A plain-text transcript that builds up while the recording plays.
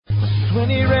when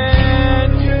he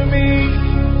ran to me.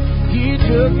 He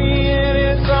took me in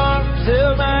his arms,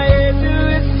 held my head to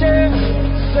his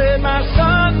chest, said, my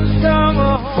son, come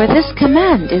home. For this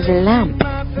command is a lamp,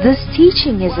 this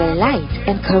teaching is a light,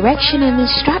 and correction and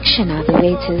instruction are the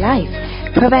way to life.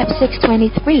 Proverbs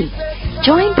 6:23.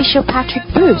 Join Bishop Patrick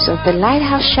Bruce of the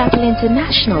Lighthouse Chapel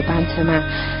International, Bantama,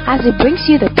 as he brings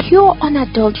you the pure,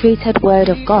 unadulterated Word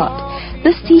of God.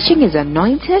 This teaching is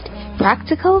anointed,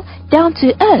 practical, down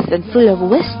to earth, and full of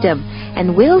wisdom,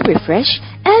 and will refresh,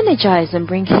 energize, and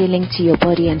bring healing to your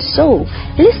body and soul.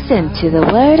 Listen to the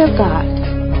Word of God.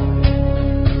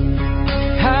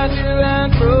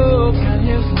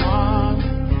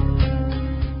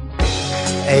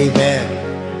 Amen.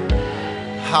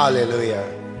 Hallelujah.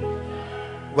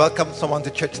 Welcome someone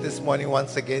to church this morning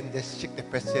once again. Just shake the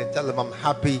person and tell them, I'm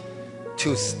happy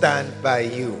to stand by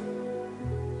you.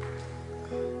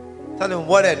 Tell them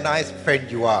what a nice friend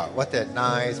you are. What a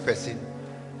nice person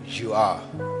you are.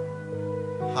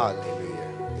 Hallelujah.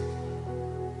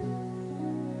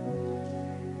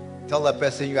 Tell the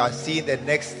person you are seeing the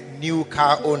next new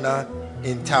car owner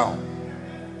in town.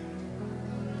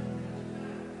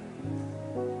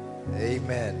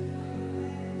 Amen.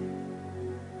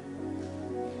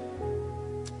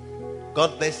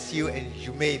 God bless you, and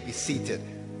you may be seated.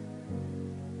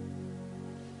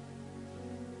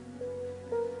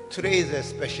 Today is a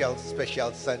special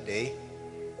Sunday.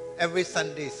 Every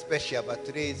Sunday is special, but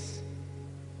today is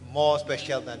more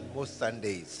special than most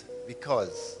Sundays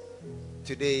because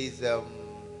today is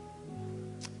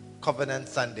Covenant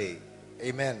Sunday.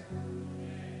 Amen.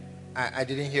 I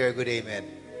didn't hear a good amen.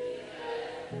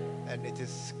 And it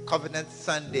is Covenant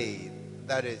Sunday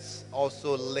that is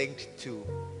also linked to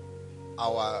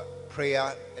our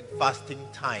prayer and fasting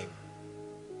time.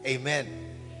 Amen.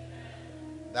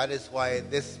 That is why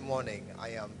this morning I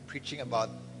am preaching about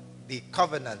the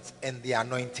covenants and the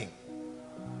anointing.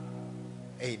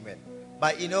 Amen.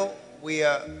 But you know,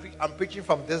 I'm preaching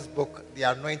from this book, The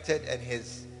Anointed and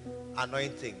His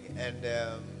Anointing, and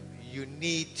you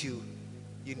need to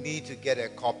get a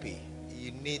copy.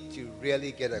 You need to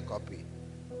really get a copy.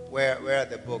 Where are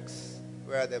the books?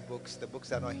 Where are the books? The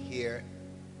books are not here.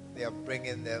 They are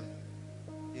bringing them.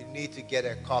 You need to get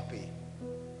a copy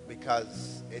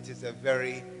because it is a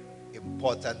very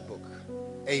important book.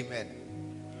 Amen.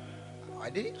 I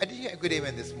didn't hear a good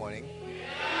amen this morning.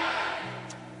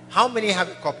 How many have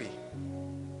a copy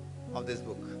of this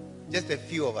book? Just a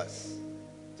few of us.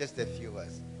 Just a few of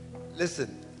us.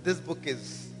 Listen, this book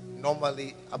is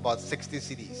normally about 60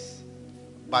 CDs.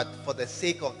 But for the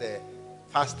sake of the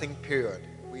fasting period,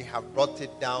 we have brought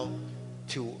it down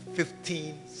to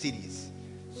 15 CDs.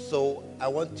 So I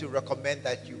want to recommend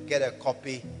that you get a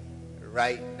copy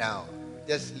right now.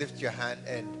 Just lift your hand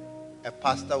and a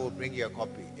pastor will bring you a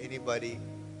copy. Anybody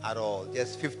at all.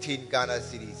 Just 15 Ghana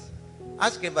CDs.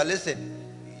 Ask him, but listen,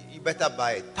 you better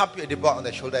buy it. Tap your neighbor on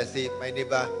the shoulder and say, my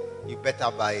neighbor, you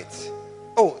better buy it.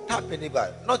 Oh, tap your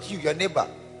neighbor. Not you, your neighbor.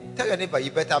 Tell your neighbor,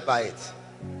 you better buy it.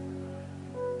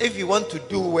 If you want to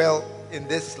do well in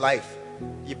this life,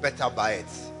 you better buy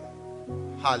it.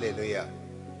 Hallelujah.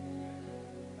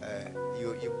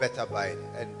 You better buy it.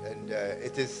 And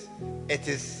it is,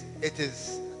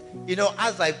 you know,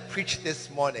 as I preach this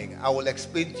morning, I will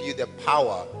explain to you the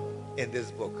power in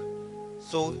this book.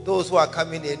 So those who are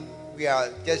coming in, we are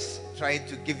just trying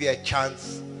to give you a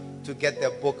chance to get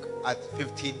the book at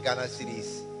 15 Ghana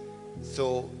cedis.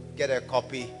 So get a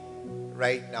copy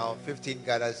right now, 15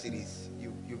 Ghana cedis.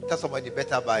 You tell somebody, you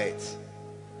better buy it.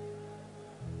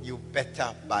 You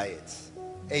better buy it.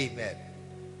 Amen.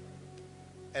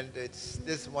 And it's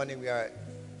this morning we are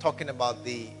talking about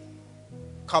the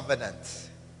covenant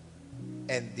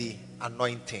and the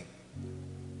anointing.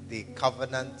 The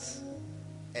covenant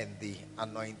and the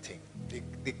anointing.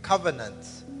 The covenant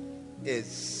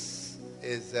is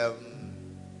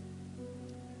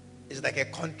like a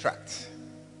contract.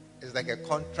 It's like a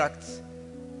contract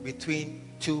between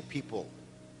two people.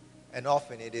 And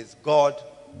often it is God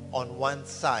on one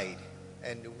side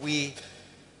and we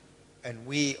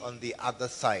on the other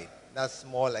side. That's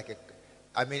more like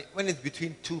when it's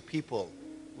between two people,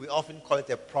 we often call it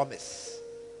a promise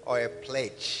or a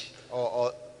pledge,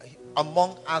 or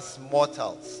among us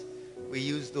mortals, we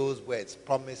use those words,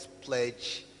 promise,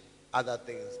 pledge, other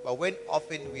things. But when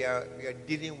often we are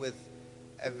dealing with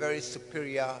a very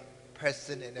superior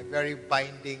person and a very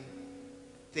binding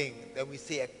thing, then we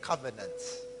say a covenant.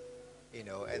 You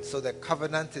know, and so the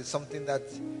covenant is something that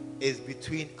is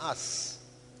between us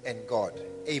and God.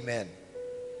 Amen.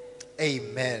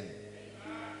 Amen.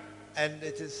 And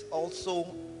it is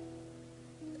also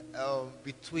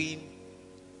between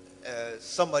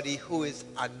somebody who is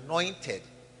anointed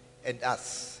and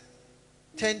us.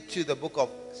 Turn to the book of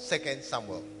 2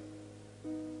 Samuel.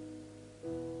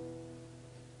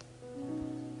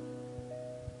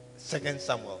 2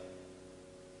 Samuel,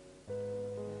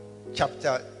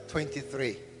 chapter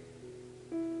 23.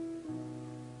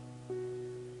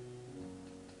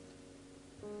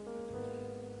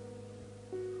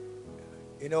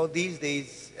 You know, these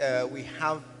days we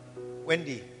have,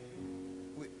 Wendy,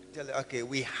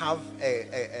 we have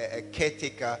a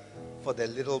caretaker for the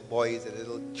little boys, the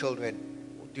little children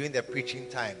during the preaching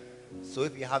time. So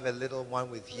if you have a little one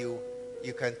with you,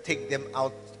 you can take them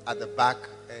out at the back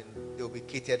and they'll be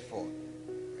catered for.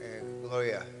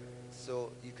 Gloria.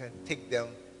 So you can take them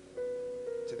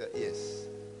to the, yes.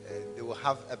 They will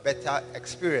have a better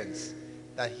experience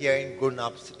than hearing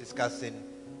grown-ups discussing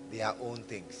their own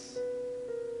things.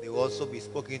 They will also be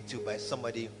spoken to by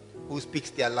somebody who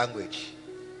speaks their language.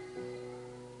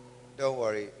 Don't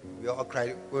worry, we all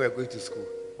cried when we were going to school.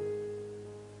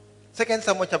 2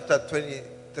 Samuel chapter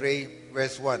 23,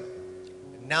 verse 1.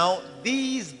 Now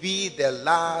these be the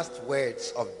last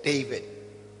words of David.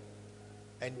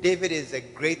 And David is a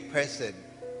great person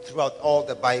throughout all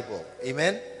the Bible.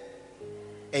 Amen?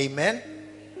 Amen?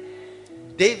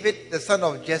 David, the son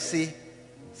of Jesse,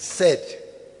 said,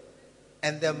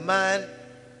 and the man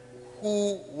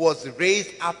who was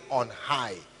raised up on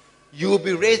high. You will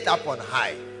be raised up on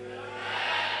high.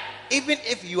 Even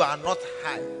if you are not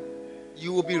high,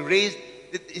 you will be raised.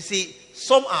 You see,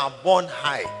 some are born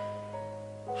high.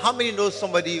 How many know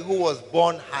somebody who was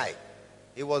born high?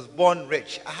 He was born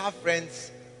rich. I have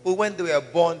friends who, when they were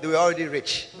born, they were already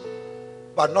rich.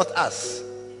 But not us.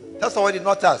 That's already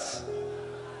not us.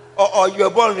 Or you were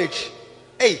born rich.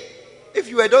 Hey, if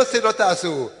you were, don't say not us.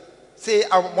 So say,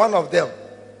 I'm one of them.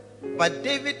 But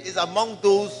David is among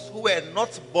those who were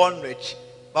not born rich,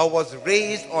 but was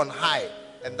raised on high.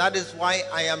 And that is why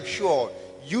I am sure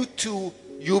you too,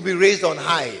 you'll be raised on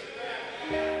high.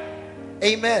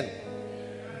 Amen.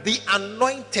 The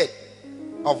anointed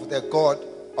of the God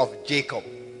of Jacob.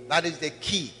 That is the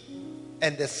key.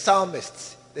 And the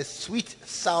psalmist, the sweet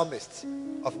psalmist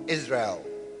of Israel.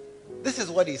 This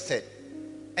is what he said.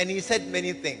 And he said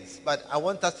many things, but I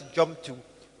want us to jump to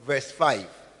verse 5.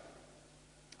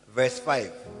 Verse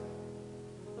 5.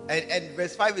 And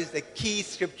verse 5 is the key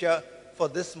scripture for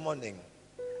this morning.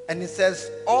 And it says,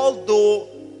 although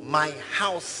my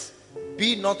house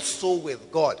be not so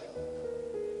with God.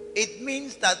 It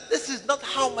means that this is not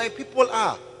how my people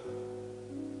are.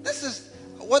 This is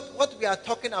what we are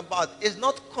talking about is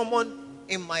not common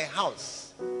in my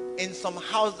house. In some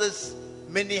houses,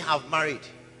 many have married.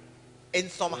 In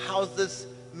some houses,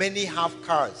 many have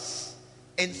cars.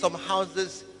 In some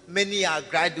houses, many are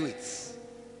graduates.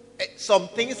 Some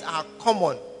things are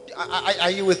common.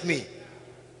 Are you with me?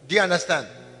 Do you understand?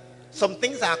 Some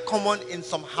things are common in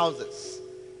some houses.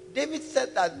 David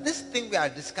said that this thing we are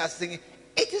discussing,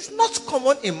 it is not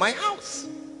common in my house.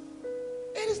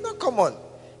 It is not common.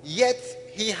 Yet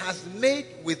he has made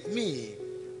with me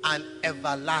an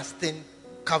everlasting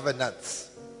covenant,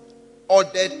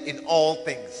 ordered in all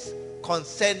things,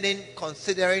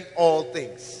 considering all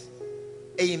things.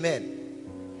 Amen.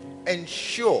 And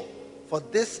sure, for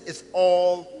this is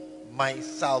all my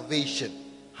salvation.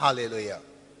 Hallelujah.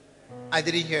 I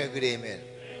didn't hear a good amen.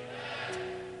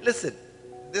 Listen,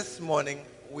 this morning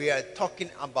we are talking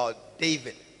about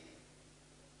David,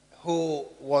 who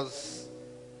was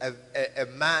a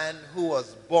man who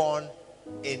was born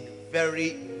in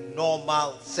very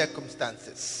normal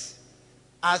circumstances.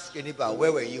 Ask your neighbor,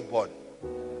 where were you born?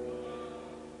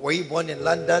 Were you born in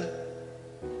London?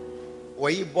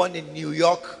 Were you born in New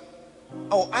York?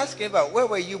 Oh, ask your neighbor, where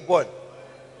were you born?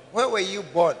 Where were you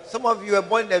born? Some of you were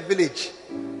born in a village,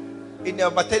 in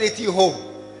a maternity home,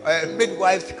 a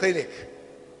midwife's clinic.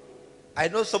 I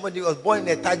know somebody who was born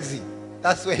in a taxi.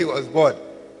 That's where he was born.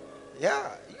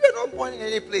 Yeah, you are not born in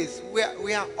any place.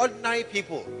 We are ordinary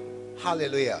people.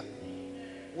 Hallelujah.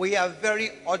 We are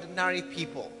very ordinary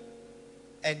people.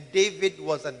 And David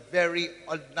was a very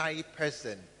ordinary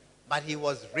person, but he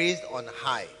was raised on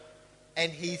high.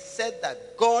 And he said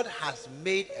that God has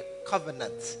made a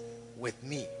covenant with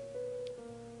me.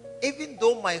 Even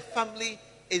though my family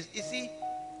is, you see,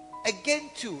 again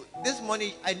too, this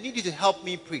morning I need you to help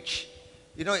me preach.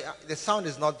 You know, the sound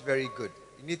is not very good.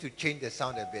 You need to change the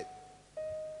sound a bit.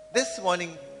 This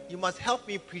morning, you must help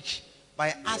me preach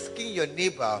by asking your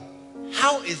neighbor,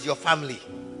 how is your family?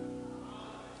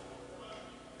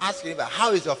 Ask your neighbor,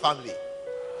 how is your family?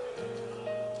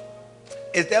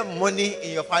 Is there money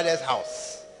in your father's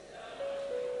house?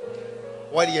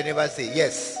 What did your neighbor say?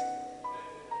 Yes.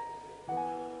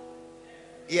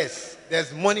 Yes,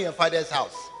 there's money in your father's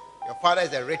house. Your father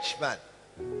is a rich man.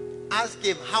 Ask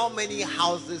him, how many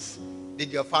houses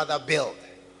did your father build?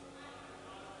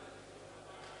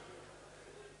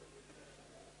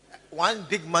 One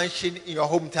big mansion in your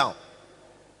hometown.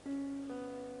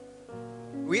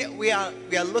 We are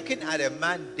looking at a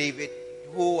man, David,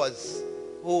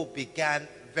 who began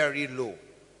very low,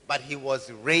 but he was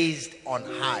raised on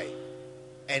high.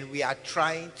 And we are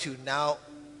trying to now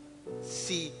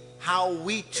see how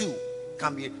we too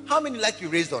can be. How many like you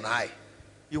raised on high?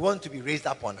 You want to be raised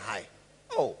up on high?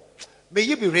 Oh, may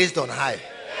you be raised on high.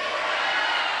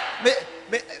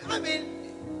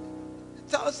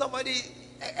 Tell somebody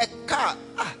a car.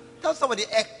 Tell somebody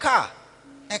a car.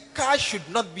 A car should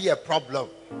not be a problem.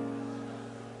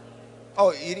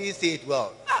 Oh, you didn't say it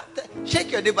well.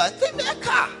 Shake your neighbor. Say me a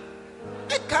car.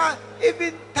 A car.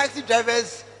 Even taxi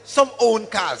drivers, some own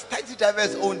cars. Taxi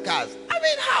drivers own cars.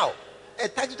 How? A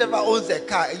taxi driver owns a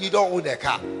car and you don't own a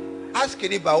car. Ask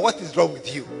your neighbor, what is wrong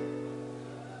with you?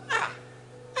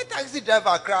 A taxi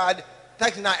driver cried.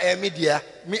 Taxi now media.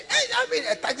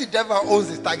 A taxi driver owns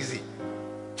his taxi.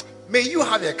 May you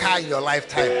have a car in your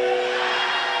lifetime.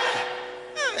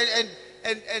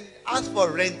 And as for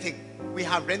renting, we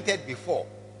have rented before.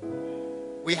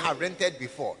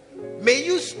 May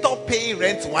you stop paying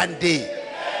rent one day.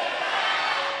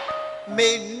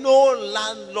 May no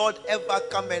landlord ever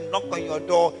come and knock on your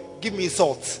door, give me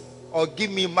salt, or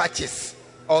give me matches,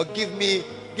 or give me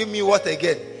what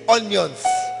again? Onions.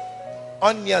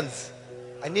 I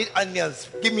need onions.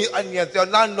 Give me onions. Your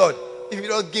landlord, if you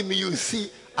don't give me, you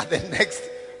see at the next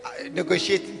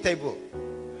negotiating table.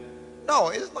 No,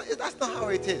 it's not. That's not how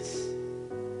it is.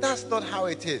 That's not how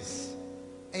it is.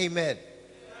 Amen.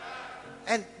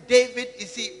 And David, you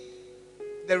see,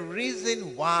 the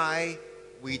reason why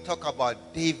we talk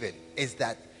about David is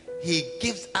that he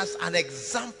gives us an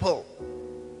example.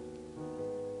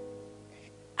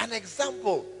 An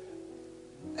example.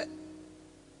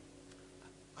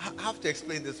 I have to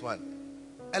explain this one.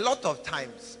 A lot of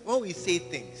times when we say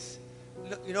things,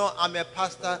 I'm a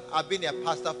pastor. I've been a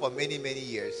pastor for many, many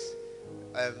years.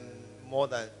 More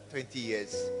than 20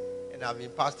 years. And I've been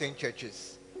pastoring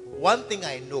churches. One thing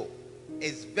I know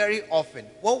is very often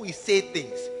when we say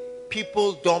things,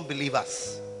 people don't believe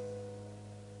us.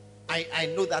 I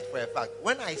know that for a fact.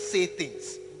 When I say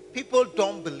things, people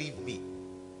don't believe me.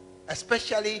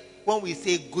 Especially when we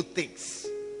say good things.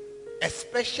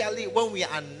 Especially when we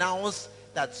announce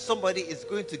that somebody is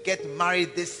going to get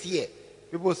married this year.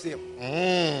 People say,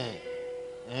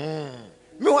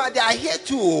 Meanwhile, they are here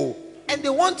too. And they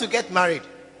want to get married.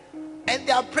 And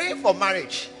they are praying for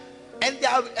marriage. And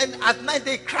at night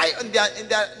they cry. In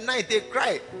their night they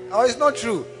cry. Oh, it's not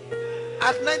true.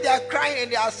 At night they are crying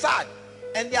and they are sad.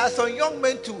 And there are some young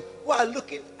men too who are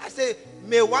looking. I say,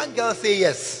 may one girl say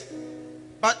yes.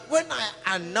 But when I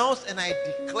announce and I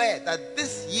declare that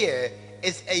this year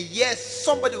is a year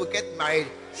somebody will get married,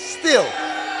 still,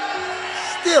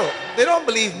 they don't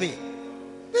believe me.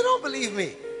 They don't believe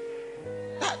me.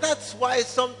 That's why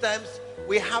sometimes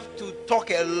we have to talk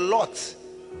a lot.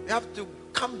 We have to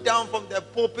come down from the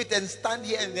pulpit and stand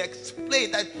here and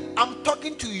explain that I'm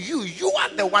talking to you. You are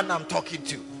the one I'm talking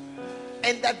to.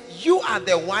 And that you are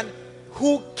the one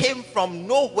who came from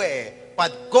nowhere,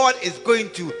 but God is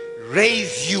going to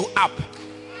raise you up.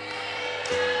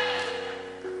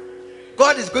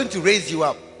 God is going to raise you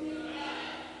up.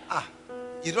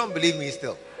 You don't believe me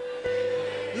still?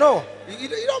 No, you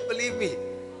don't believe me.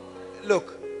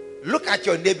 Look at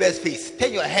your neighbor's face.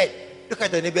 Turn your head. Look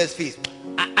at your neighbor's face.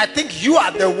 I think you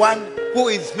are the one who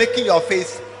is making your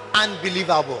face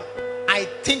unbelievable. I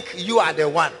think you are the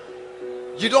one.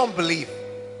 You don't believe.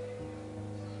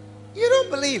 You don't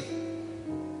believe.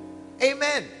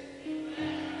 Amen.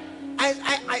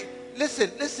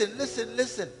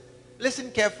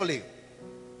 Listen carefully.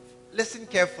 Listen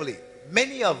carefully.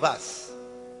 Many of us,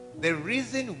 the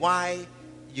reason why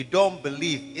you don't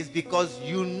believe is because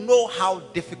you know how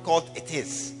difficult it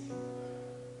is.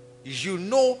 You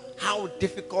know how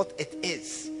difficult it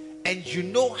is. And you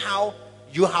know how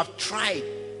you have tried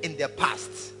in the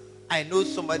past. I know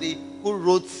somebody who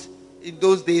wrote in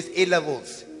those days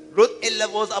A-levels. Wrote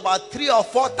A-levels about 3 or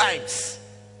 4 times.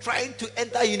 Trying to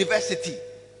enter university.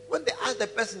 When they ask the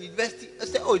person university, they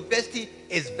say, university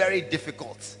is very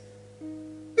difficult.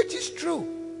 Which is true.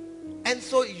 And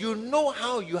so you know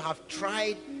how you have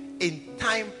tried in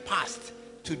time past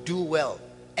to do well.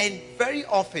 And very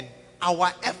often,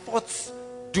 our efforts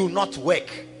do not work.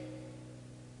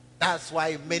 That's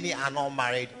why many are not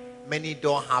married, many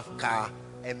don't have car,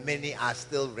 and many are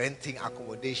still renting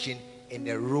accommodation in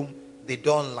a room they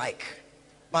don't like.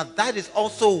 But that is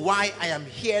also why I am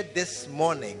here this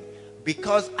morning,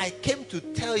 because I came to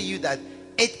tell you that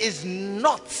it is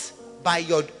not by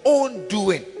your own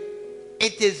doing.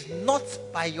 It is not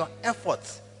by your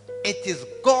efforts. It is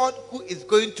God who is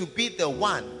going to be the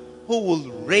one who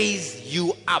will raise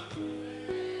you up.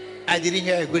 I didn't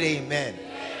hear a good amen.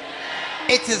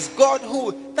 It is God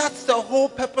who, that's the whole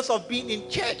purpose of being in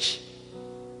church.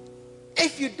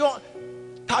 If you don't,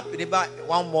 tap your neighbor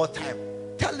one more time.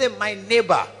 Tell them, my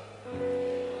neighbor,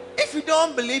 if you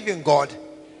don't believe in God,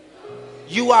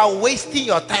 you are wasting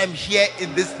your time here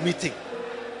in this meeting.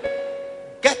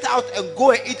 Get out and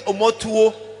go and eat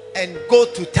omotuo and go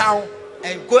to town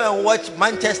and go and watch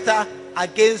Manchester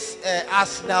against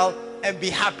Arsenal and be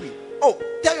happy. Oh,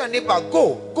 tell your neighbor,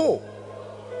 go.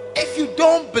 If you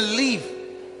don't believe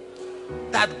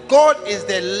that God is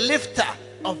the lifter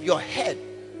of your head,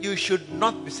 you should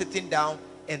not be sitting down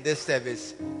in this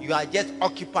service. You are just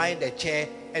occupying the chair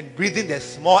and breathing the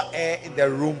small air in the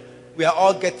room. We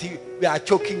are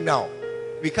choking now.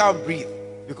 We can't breathe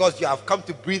because you have come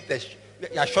to breathe.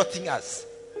 You are shorting us.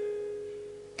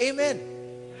 Amen.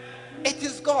 It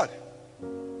is God.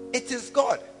 It is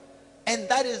God. And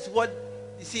that is what,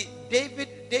 you see,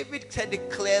 David said it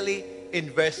clearly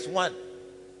in verse 1.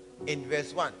 In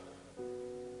verse 1.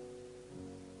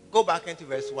 Go back into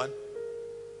verse 1.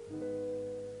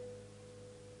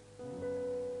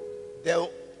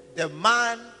 The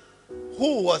man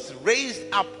who was raised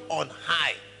up on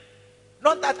high.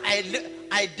 Not that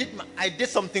I did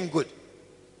something good.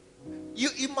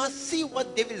 You must see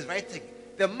what David is writing.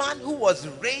 The man who was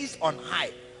raised on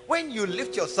high. When you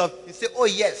lift yourself, you say, oh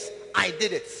yes, I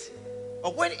did it.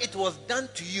 But when it was done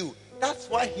to you, that's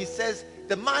why he says,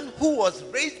 the man who was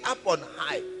raised up on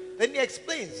high. Then he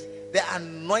explains, the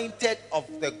anointed of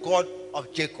the God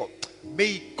of Jacob.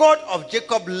 May God of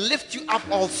Jacob lift you up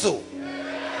also.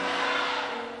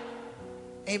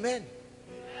 Amen.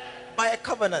 By a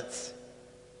covenant.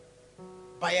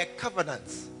 By a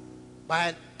covenant. By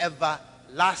an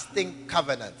everlasting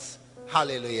covenant.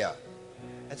 Hallelujah.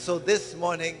 And so this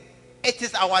morning, it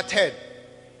is our turn.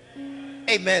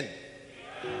 Amen.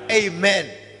 Amen.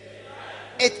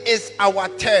 It is our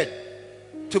turn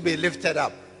to be lifted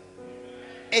up.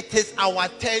 It is our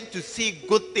turn to see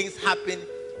good things happen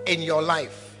in your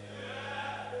life.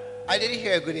 I didn't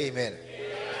hear a good amen.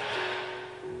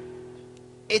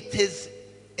 It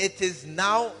is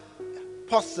now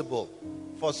possible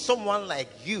for someone like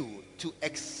you to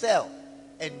excel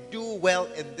and do well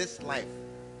in this life,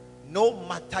 no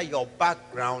matter your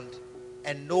background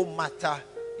and no matter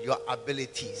your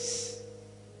abilities.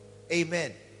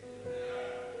 Amen.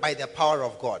 By the power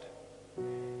of God,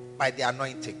 by the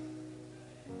anointing.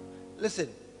 Listen,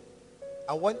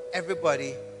 I want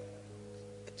everybody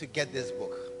to get this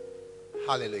book.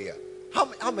 Hallelujah.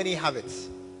 How many have it?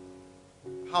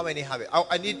 How many have it?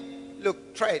 I need,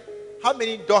 look, try it. How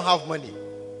many don't have money?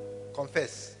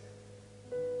 Confess.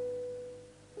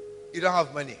 You don't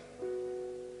have money.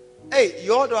 Hey,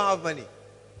 you all don't have money.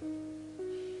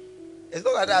 It's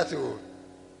not like that too.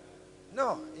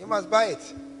 No, you must buy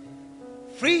it.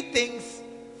 Free things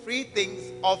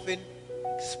often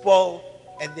spoil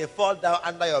and they fall down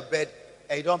under your bed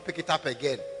and you don't pick it up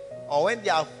again. Or when they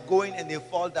are going and they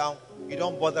fall down, you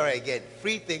don't bother again.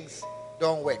 Free things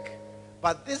don't work.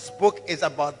 But this book is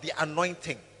about the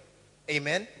anointing.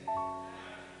 Amen.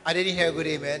 I didn't hear a good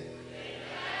amen.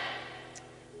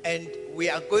 And we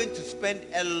are going to spend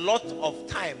a lot of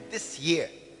time this year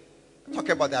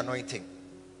talking about the anointing.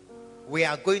 We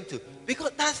are going to,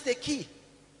 because that's the key.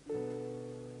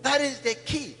 That is the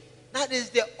key. That is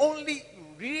the only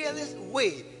realist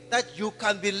way that you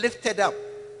can be lifted up.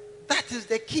 That is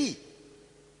the key.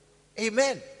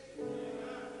 Amen.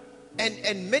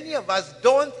 And many of us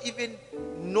don't even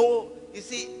know. You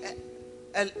see,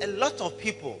 a lot of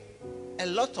people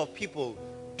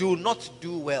do not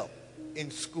do well in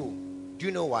school. Do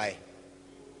you know why?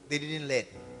 They didn't learn.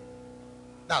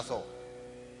 That's all.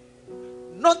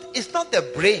 It's not the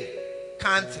brain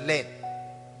can't learn.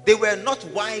 They were not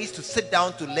wise to sit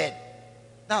down to learn.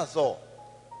 That's all.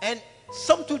 And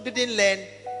some too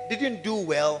didn't do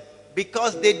well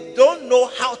because they don't know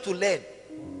how to learn.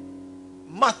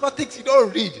 Mathematics, you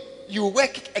don't read. You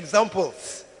work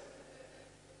examples.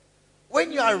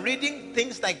 When you are reading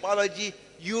things like biology,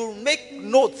 you make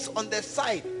notes on the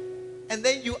side. And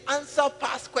then you answer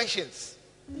past questions.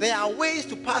 There are ways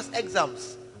to pass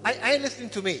exams. Are you listening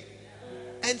to me?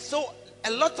 And so,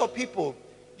 a lot of people,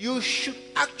 you should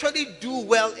actually do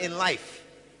well in life.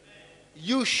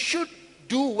 You should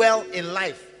do well in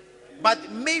life.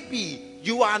 But maybe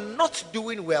you are not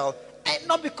doing well, and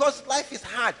not because life is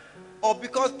hard. or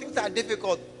because things are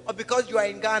difficult, or because you are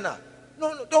in Ghana.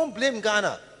 No, don't blame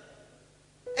Ghana.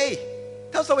 Hey,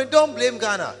 tell someone, don't blame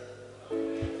Ghana.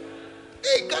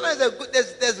 Hey, Ghana is a good,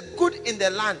 there's good in the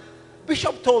land.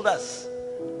 Bishop told us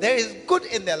there is good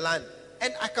in the land,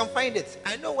 and I can find it.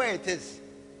 I know where it is.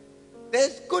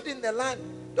 There's good in the land.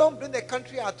 Don't blame the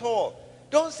country at all.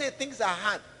 Don't say things are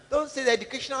hard. Don't say the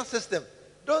educational system.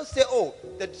 Don't say, oh,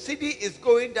 the city is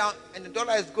going down and the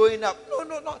dollar is going up.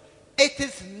 No. It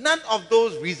is none of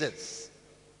those reasons.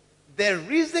 The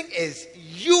reason is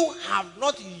you have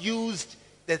not used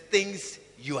the things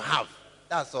you have.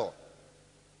 That's all.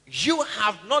 You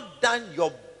have not done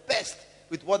your best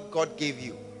with what God gave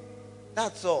you.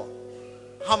 That's all.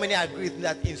 How many agree with me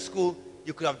that in school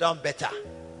you could have done better?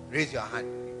 Raise your hand.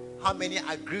 How many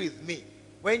agree with me?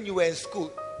 When you were in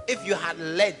school, if you had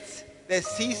learned, the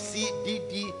C, C, D,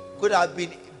 D could have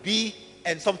been B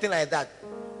and something like that.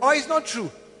 Or it's not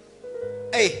true?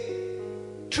 Hey,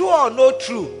 true or no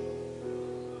true?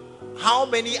 How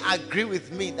many agree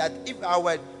with me that if I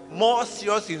were more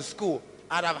serious in school,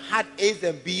 I'd have had A's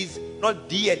and B's, not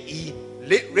D and E?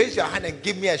 Raise your hand and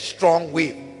give me a strong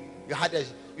wave.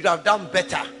 You'd have done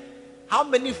better. How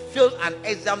many failed an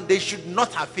exam they should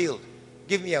not have failed?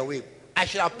 Give me a wave. I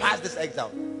should have passed this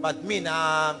exam. But me,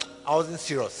 I wasn't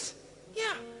serious.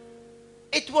 Yeah.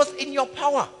 It was in your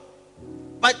power.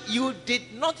 But you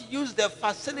did not use the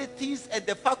facilities and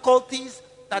the faculties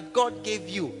that God gave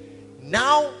you.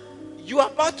 Now, you are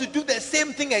about to do the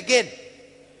same thing again.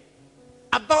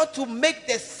 About to make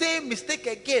the same mistake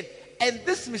again. And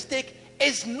this mistake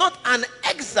is not an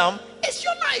exam, it's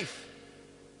your life.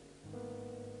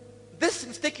 This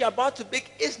mistake you're about to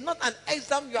make is not an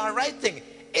exam you are writing.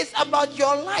 It's about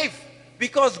your life.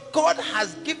 Because God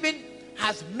has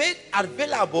made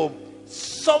available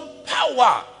some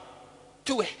power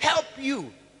to help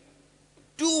you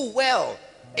do well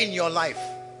in your life.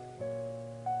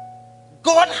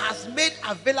 God has made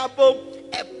available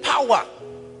a power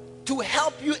to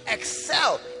help you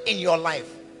excel in your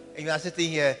life. And you are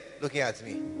sitting here looking at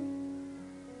me.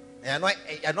 And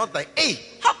you're not like, hey,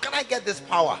 how can I get this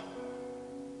power?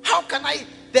 How can I?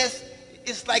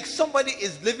 It's like somebody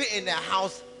is living in a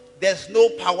house, there's no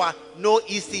power, no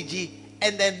ECG,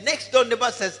 and the next door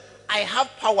neighbor says, I have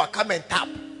power, come and tap.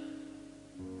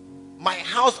 My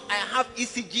house, I have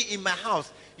ECG in my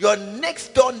house. Your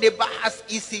next door neighbor has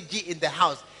ECG in the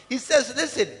house. He says,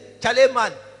 listen, Charlie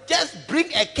man, just bring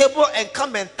a cable and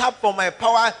come and tap for my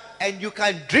power, and you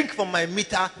can drink from my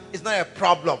meter. It's not a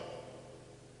problem.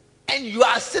 And you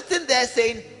are sitting there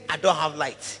saying, I don't have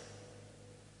light.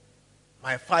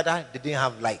 My father didn't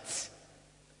have lights.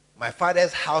 My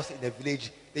father's house in the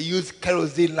village, they use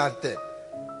kerosene lantern.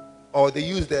 Or they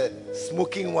use the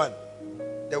smoking one.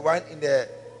 The one in the,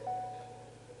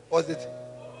 what's it?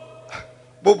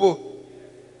 Bobo.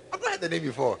 I've not heard the name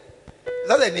before. Is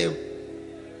that the name?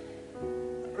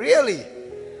 Really?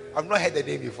 I've not heard the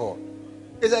name before.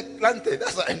 It's a lantern,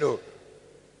 that's what I know.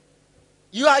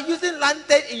 You are using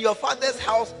lantern in your father's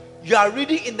house. You are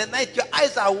reading in the night, your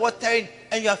eyes are watering,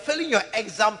 and you are failing your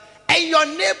exam, and your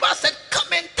neighbor said,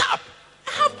 come and tap.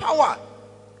 I have power.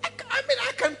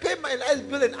 I can pay my light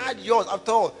bill and add yours.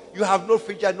 After all, you have no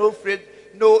fridge, no fridge,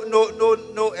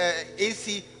 no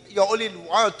AC. You're only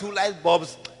 1 or 2 light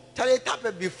bulbs. Charlie, tap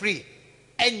and be free.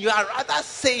 And you are rather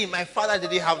saying, my father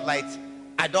didn't have light.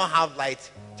 I don't have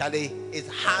light. Charlie, it's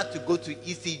hard to go to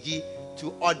ECG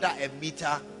to order a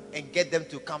meter and get them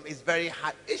to come. It's very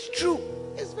hard. It's true.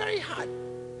 It's very hard.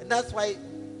 And that's why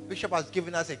Bishop has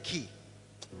given us a key.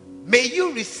 May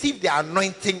you receive the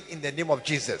anointing in the name of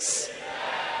Jesus.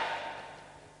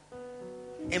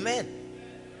 Amen.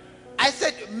 I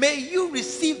said, may you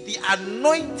receive the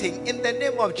anointing in the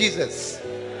name of Jesus.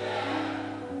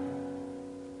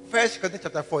 1 Corinthians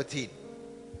chapter 14.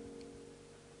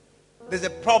 There's a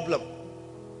problem.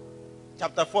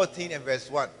 Chapter 14 and verse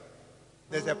 1.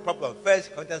 There's a problem. 1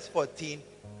 Corinthians 14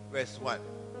 verse 1.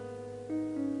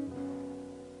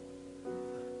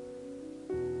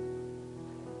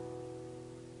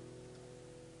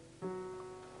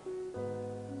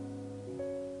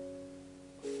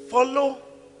 Follow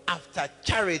after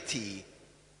charity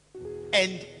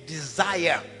and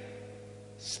desire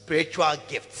spiritual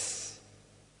gifts.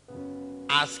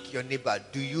 Ask your neighbor,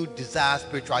 do you desire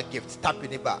spiritual gifts? Tap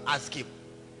your neighbor, ask him.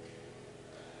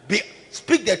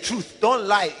 Speak the truth. Don't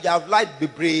lie. You have lied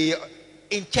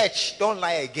in church. Don't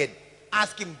lie again.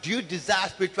 Ask him, do you desire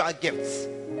spiritual gifts?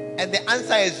 And the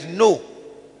answer is no.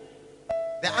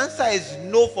 The answer is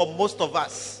no for most of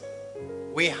us.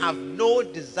 We have no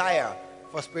desire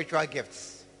for spiritual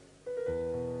gifts.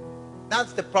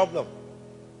 That's the problem.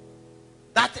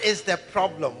 That is the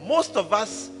problem. Most of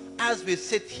us as we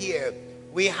sit here,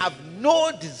 we have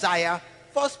no desire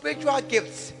for spiritual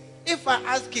gifts. If I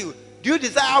ask you, do you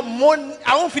desire more?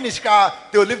 I won't finish car.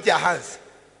 They will lift their hands.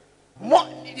 More,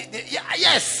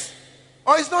 yes.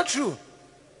 Or it's not true.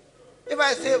 If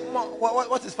I say,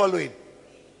 what is following?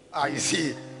 You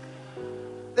see.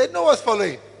 They know what's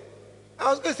following.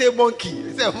 I was going to say monkey.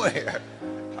 I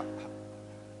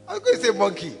was going to say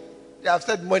monkey. They have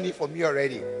said money for me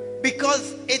already.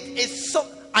 Because it is so.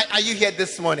 Are you here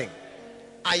this morning?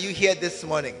 Are you here this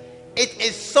morning? It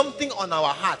is something on our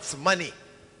hearts. Money.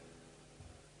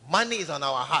 Money is on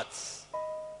our hearts.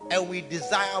 And we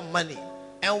desire money.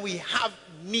 And we have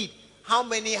need. How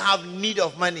many have need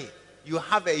of money? You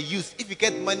have a use. If you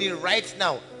get money right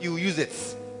now, you use it.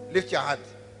 Lift your hand.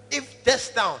 If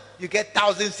just now you get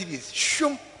 1,000 cedis,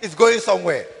 shoom, it's going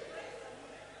somewhere.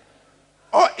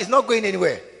 Or it's not going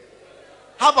anywhere.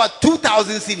 How about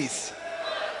 2,000 cedis?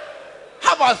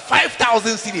 How about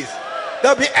 5,000 cedis?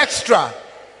 There'll be extra.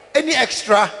 Any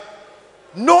extra?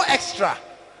 No extra.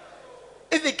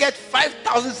 If you get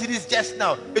 5,000 cedis just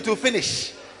now, it will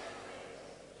finish.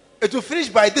 It will finish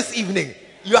by this evening.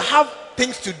 You have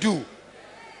things to do.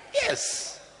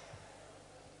 Yes.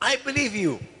 I believe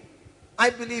you. I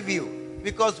believe you.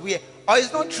 Because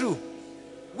it's not true.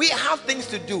 We have things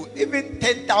to do. Even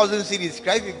 10,000 cedis,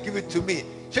 if you give it to me,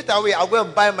 straight away I'll go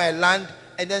and buy my land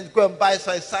and then go and buy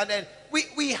some sand. And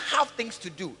we have things to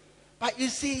do. But you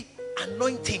see,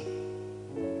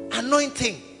 anointing.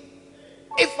 Anointing.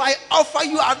 If I offer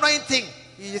you anointing,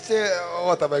 you say,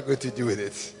 what am I going to do with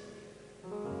it?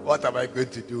 What am I going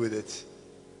to do with it?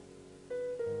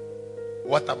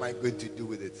 What am I going to do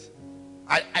with it?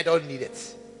 I don't need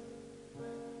it.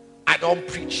 I don't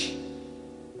preach.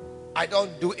 I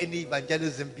don't do any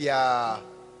evangelism.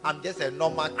 I'm just a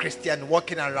normal Christian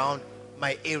walking around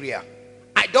my area.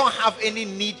 I don't have any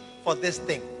need for this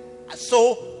thing.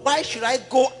 So why should I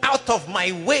go out of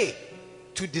my way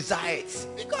to desire it?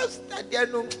 Because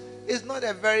it's not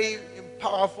a very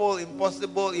powerful,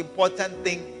 impossible, important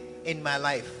thing in my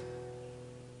life.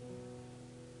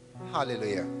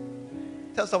 Hallelujah.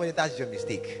 Tell somebody that's your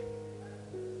mistake.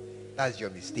 That's your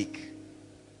mistake.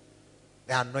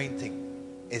 The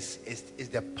anointing is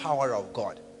the power of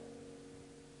God.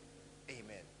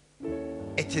 Amen.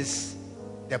 It is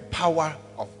the power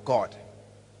of God.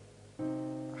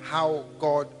 How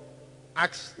God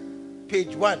acts.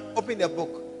 Page 1. Open the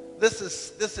book. This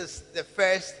is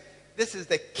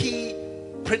the key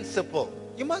principle.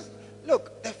 You must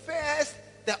look.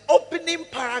 The opening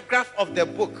paragraph of the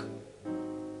book.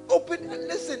 Open and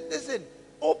listen.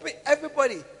 Open,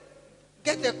 everybody.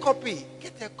 Get a copy.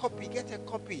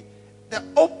 The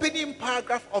opening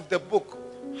paragraph of the book.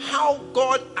 How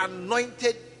God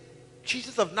anointed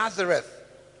Jesus of Nazareth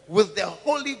with the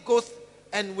Holy Ghost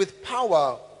and with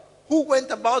power, who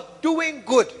went about doing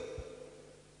good.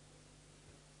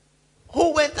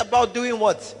 Who went about doing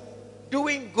what?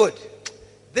 Doing good.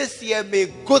 This year may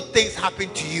good things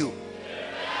happen to you.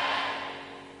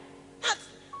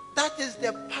 That is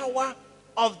the power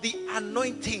of the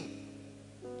anointing.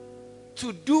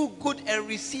 To do good and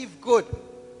receive good.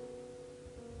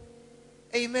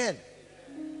 Amen.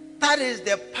 That is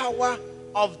the power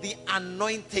of the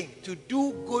anointing. To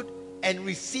do good and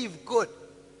receive good.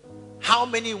 How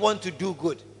many want to do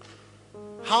good?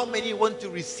 How many want to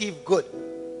receive good?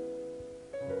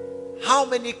 How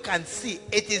many can see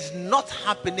it is not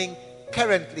happening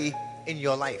currently in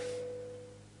your life?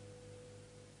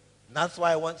 That's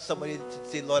why I want somebody to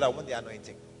say, Lord, I want the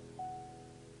anointing.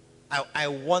 I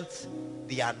want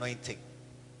the anointing.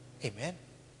 Amen.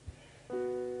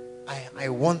 I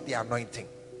want the anointing.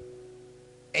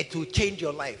 It will change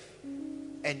your life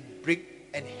and bring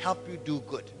and help you do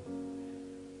good.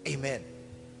 Amen.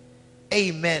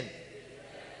 Amen.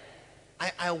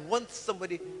 I want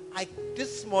somebody.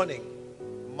 This morning,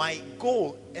 my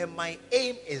goal and my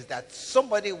aim is that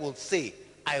somebody will say,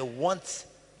 I want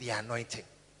the anointing.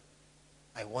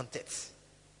 I want it.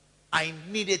 I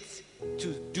need it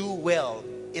to do well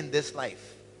in this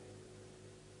life.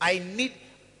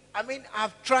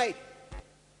 I've tried.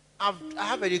 I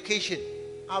have education.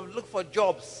 I've looked for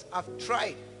jobs. I've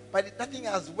tried. But nothing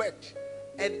has worked.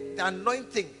 And the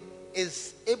anointing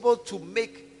is able to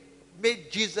make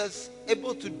Jesus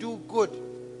able to do good.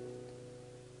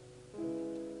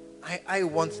 I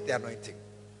want the anointing.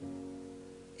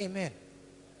 Amen.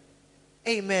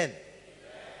 Amen.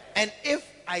 And if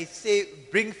I say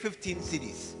bring 15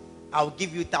 cedis, I'll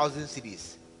give you 1,000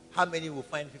 cedis. How many will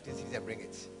find 15 cedis and bring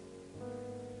it?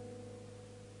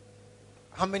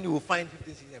 How many will find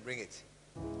 15 cedis and bring it?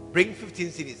 Bring 15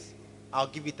 cedis. I'll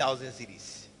give you 1,000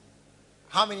 cedis.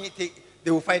 How many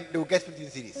they will get 15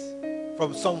 cedis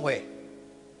from somewhere.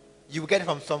 You will get it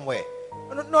from somewhere.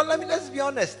 No, let's be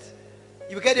honest.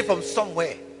 You will get it from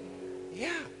somewhere.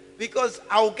 Yeah. Because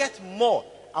I'll get more.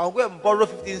 I'll go and borrow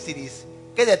 15 cedis,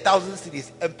 get 1,000 cedis,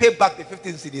 and pay back the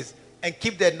 15 cedis, and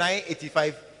keep the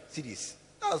 985 cedis.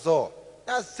 That's all.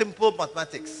 That's simple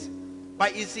mathematics.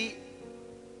 But you see,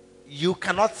 you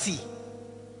cannot see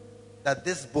that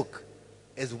this book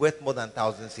is worth more than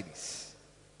 1,000 cedis.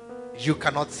 You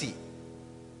cannot see.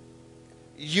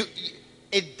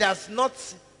 It does not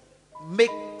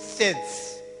make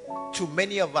sense to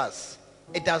many of us.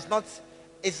 It does not.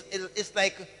 It's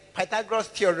like Pythagoras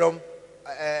theorem,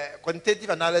 quantitative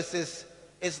analysis.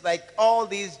 It's like all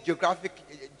these geographic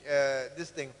this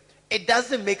thing. It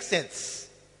doesn't make sense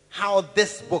how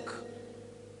this book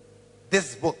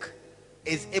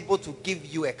is able to give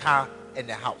you a car and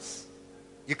a house.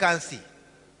 You can't see.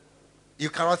 You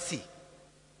cannot see.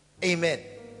 Amen.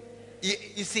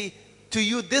 You see, to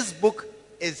you, this book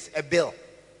is a bill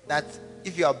that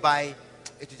if you are buying,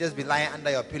 it will just be lying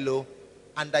under your pillow,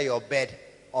 under your bed,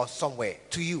 or somewhere.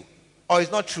 To you. Or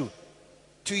it's not true.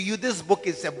 To you, this book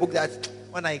is a book that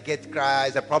when I get cry,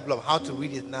 it's a problem. How to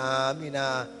read it? I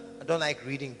don't like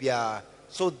reading beer.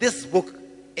 So this book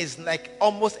is like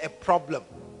almost a problem.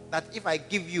 That if I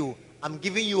give you, I'm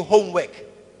giving you homework.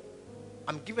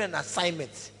 I'm giving an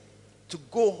assignment to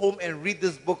go home and read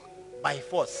this book by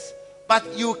force.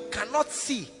 But you cannot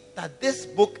see that this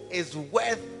book is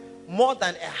worth more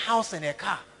than a house and a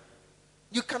car.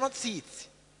 You cannot see it.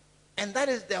 And that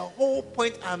is the whole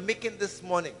point I'm making this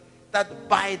morning. That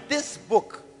by this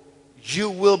book, you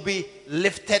will be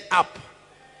lifted up.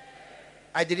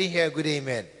 I didn't hear a good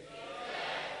amen.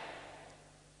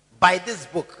 By this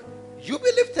book, you'll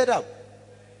be lifted up.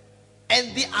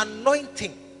 And the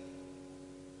anointing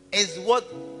is what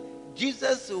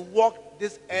Jesus walked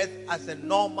this earth as a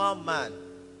normal man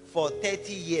for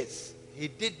 30 years. He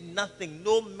did nothing,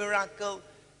 no miracle,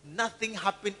 nothing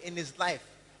happened in his life.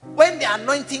 When the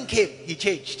anointing came, he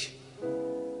changed.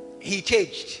 He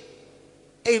changed.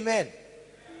 Amen.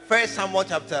 1 Samuel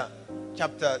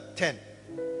chapter 10.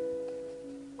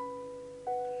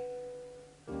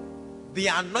 The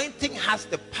anointing has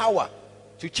the power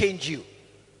to change you.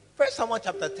 1 Samuel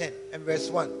chapter 10 and verse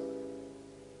 1.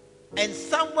 And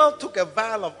Samuel took a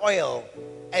vial of oil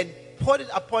and poured it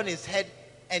upon his head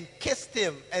and kissed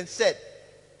him and said,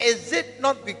 is it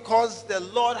not because the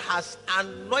Lord has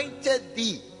anointed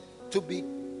thee to be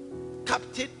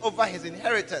captain over his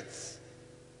inheritance?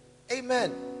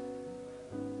 Amen.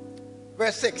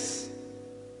 Verse 6.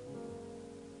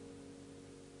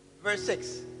 Verse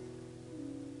 6.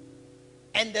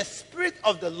 And the Spirit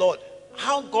of the Lord,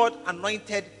 how God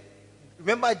anointed,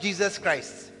 remember Jesus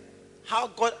Christ, how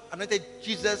God anointed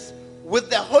Jesus with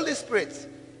the Holy Spirit.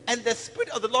 And the Spirit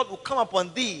of the Lord will come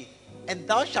upon thee, and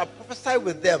thou shalt prophesy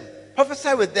with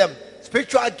them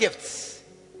spiritual gifts,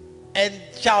 and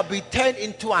shall be turned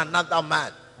into another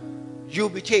man. You'll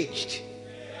be changed.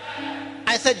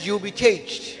 I said you'll be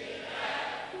changed.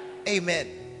 Amen.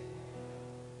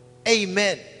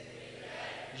 Amen.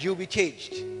 You'll be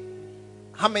changed.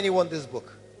 How many want this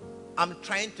book? I'm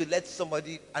trying to let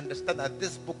somebody understand that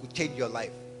this book will change your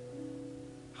life.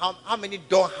 How many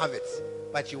don't have it,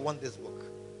 but you want this book?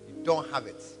 You don't have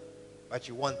it, but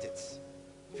you want it.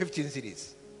 15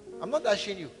 cedis. I'm not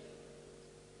dashing you.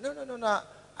 No.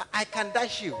 I can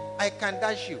dash you. I can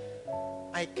dash you.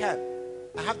 I can.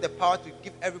 I have the power to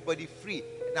give everybody free,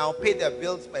 and I'll pay their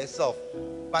bills myself.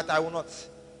 But I will not.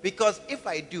 Because if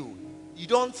I do, you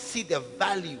don't see the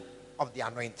value of the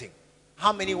anointing.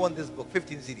 How many want this book?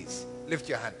 15 cedis. Lift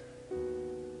your hand.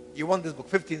 You want this book?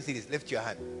 15 cedis. Lift your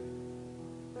hand.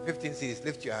 15 cedis.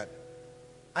 Lift your hand.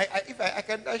 I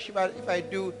can dash you, but if I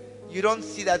do, you don't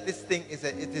see that this thing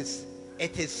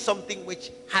it is something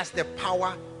which has the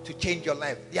power to change your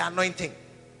life. The anointing.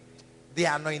 The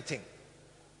anointing.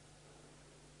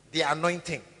 The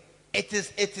anointing. It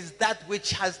is that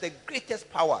which has the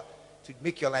greatest power to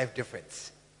make your life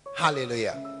different.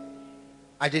 Hallelujah.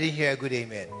 I didn't hear a good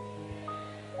amen.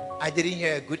 I didn't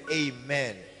hear a good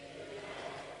amen.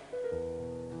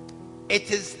 It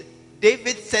is,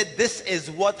 David said, this is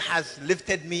what has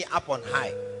lifted me up on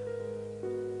high.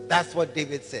 That's what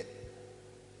David said.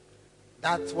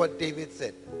 That's what David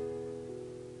said.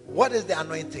 What is the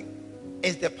anointing?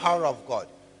 It's the power of God.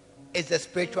 It's a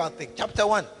spiritual thing. Chapter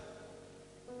 1.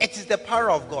 It is the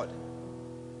power of God.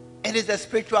 It is a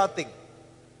spiritual thing.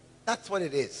 That's what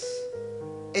it is.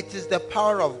 It is the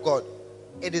power of God.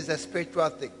 It is a spiritual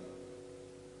thing.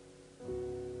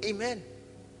 Amen.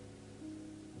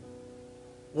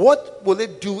 What will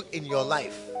it do in your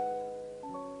life?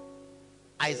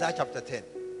 Isaiah chapter 10.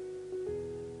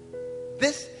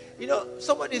 This, You know,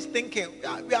 somebody's thinking,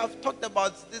 we have talked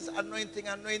about this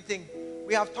anointing.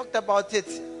 We have talked about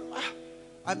it.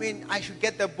 I mean, I should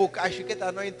get the book. I should get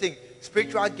anointing,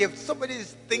 spiritual gift. Somebody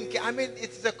is thinking, I mean,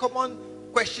 it's a common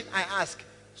question I ask.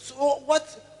 So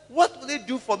what will it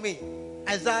do for me?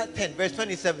 Isaiah 10, verse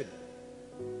 27.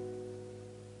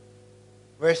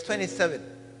 Verse 27.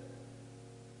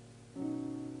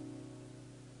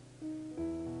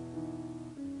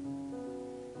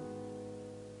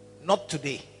 Not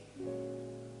today.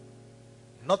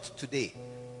 Not today.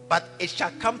 But it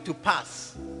shall come to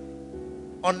pass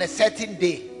on a certain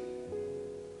day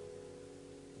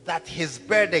that his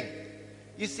burden.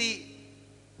 You see,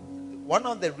 one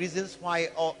of the reasons why,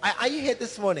 are you here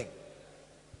this morning?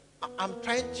 I'm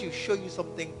trying to show you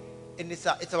something, and it's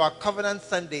our Covenant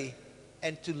Sunday,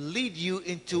 and to lead you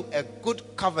into a good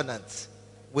covenant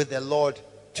with the Lord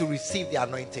to receive the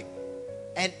anointing.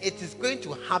 And it is going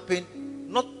to happen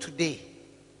not today.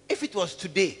 If it was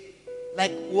today,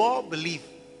 like we all believe,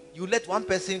 you let one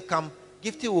person come,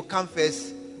 Gifty will come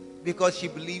first because she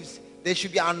believes they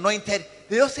should be anointed.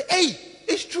 They all say, hey,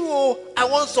 it's true, oh, I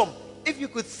want some. If you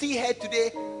could see her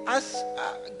today as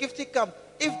Gifty come.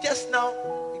 If just now,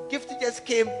 Gifty just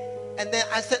came and then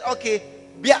I said, okay,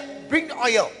 bring the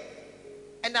oil.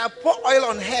 And I pour oil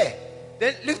on her.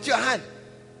 Then lift your hand.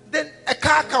 Then a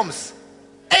car comes.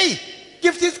 Hey,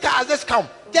 Gifty's car has just come.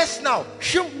 Just now,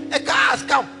 a car has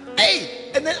come.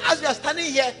 Hey, and then as we are standing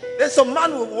here, then some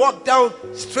man will walk down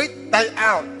straight down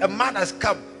aisle. A man has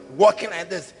come walking like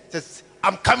this. Says,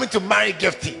 I'm coming to marry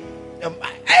Gifty.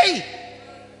 Hey,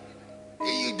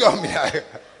 you don't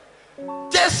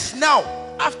mean. Just now,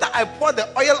 after I pour the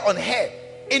oil on her,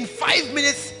 in 5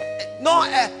 minutes,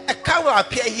 a car will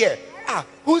appear here.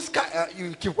 Whose car?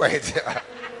 You keep quiet.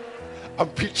 I'm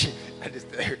preaching.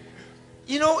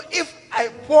 You know, if I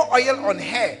pour oil on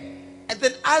her, and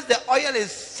then as the oil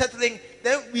is settling,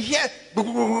 then we hear,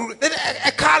 then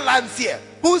a car lands here.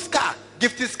 Whose car?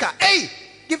 Gifty's car. Hey,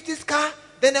 Gifty's car.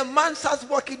 Then a man starts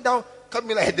walking down,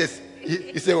 coming like this.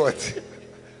 He said, what?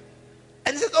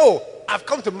 And he says, oh, I've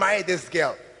come to marry this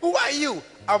girl. Who are you?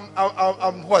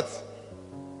 I'm what?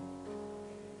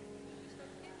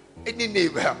 Any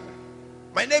neighbor.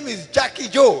 My name is Jackie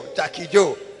Joe.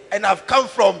 And I've come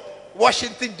from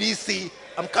Washington, D.C.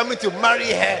 I'm coming to marry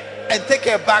her and take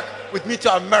her back with me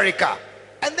to America.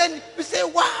 And then we say,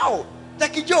 wow,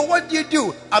 Jackie Joe, what do you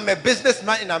do? I'm a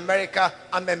businessman in America.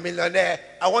 I'm a millionaire.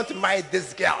 I want to marry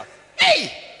this girl.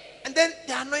 Hey! And then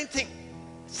the anointing.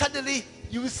 Suddenly,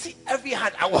 you will see every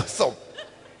hand. I want some.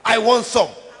 I want some.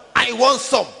 I want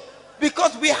some.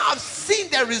 Because we have seen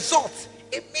the results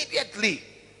immediately.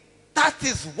 That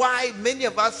is why many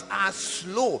of us are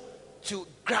slow to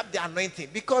grab the anointing.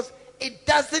 Because it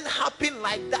doesn't happen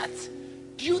like that.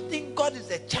 Do you think God is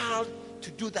a child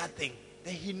to do that thing?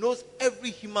 Then he knows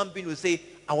every human being will say,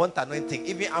 I want anointing.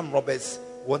 Even armed robbers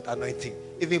want anointing.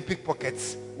 Even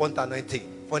pickpockets want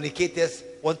anointing. Fornicators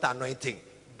want anointing.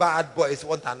 Bad boys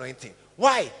want anointing.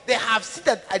 Why? They have seen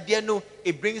that at the end,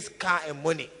 it brings car and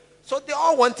money. So they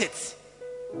all want it.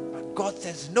 But God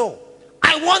says, no.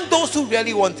 I want those who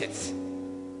really want it.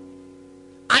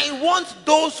 I want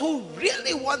those who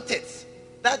really want it.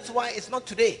 That's why it's not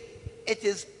today. It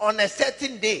is on a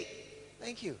certain day.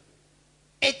 Thank you.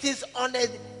 It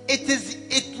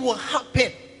will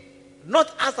happen.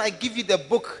 Not as I give you the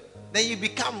book, then you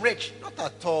become rich. Not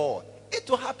at all. It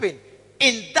will happen.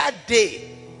 In that day,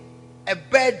 a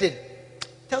burden.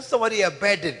 Tell somebody a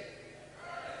burden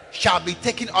shall be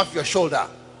taken off your shoulder.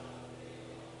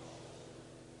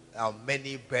 There are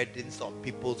many burdens on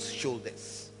people's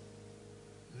shoulders.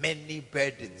 Many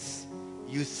burdens.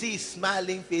 You see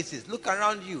smiling faces. Look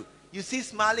around you. You see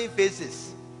smiling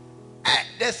faces.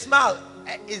 The smile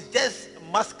is just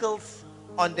muscles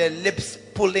on the lips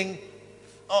pulling.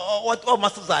 What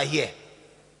muscles are here?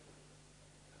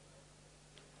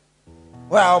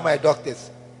 Where are my doctors?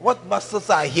 What muscles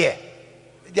are here?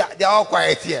 They're all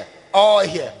quiet here. All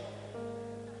here.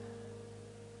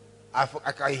 I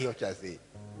can't hear what I say.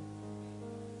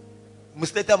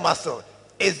 Musculator muscle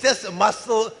is just a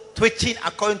muscle twitching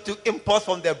according to impulse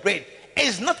from the brain.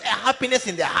 It's not a happiness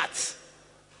in their hearts.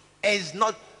 It's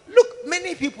not. Look,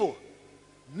 many people,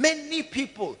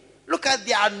 look at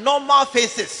their normal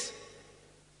faces.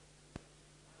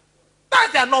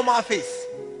 That's their normal face.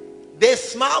 They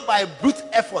smile by brute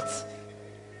efforts.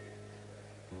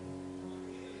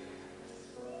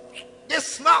 They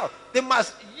smile. They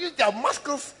must use their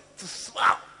muscles to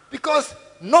smile. Because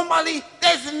normally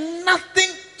there's nothing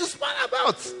to smile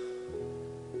about.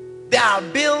 There are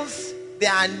bills,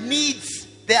 there are needs,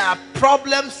 there are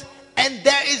problems, and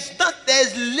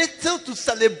there's little to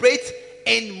celebrate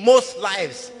in most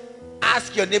lives.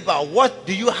 Ask your neighbor, what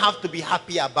do you have to be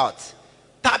happy about?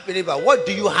 Tap your neighbor, what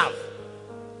do you have?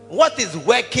 What is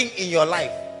working in your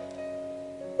life?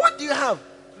 What do you have?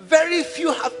 Very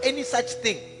few have any such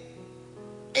thing.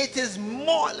 It is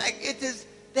more like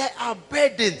there are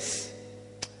burdens.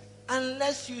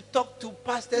 Unless you talk to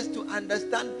pastors to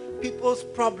understand people's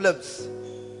problems,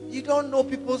 you don't know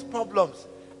people's problems.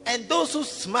 And those who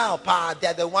smile, they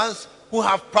are the ones who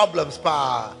have problems,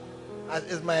 as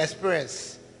is my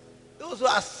experience. Those who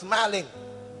are smiling,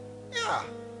 yeah.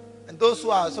 And those who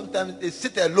are sometimes they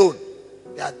sit alone.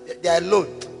 They are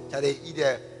alone. They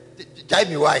either drive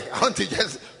me why. I want to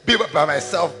just be by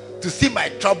myself to see my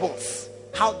troubles,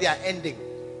 how they are ending.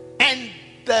 And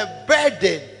the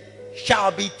burden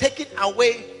shall be taken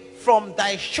away from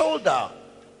thy shoulder,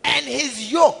 and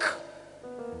his yoke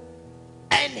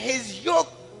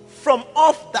from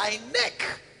off thy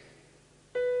neck.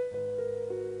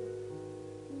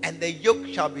 And the yoke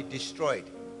shall be destroyed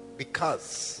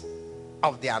because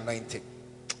of the anointing.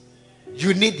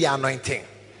 You need the anointing.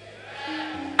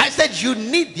 I said you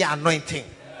need the anointing.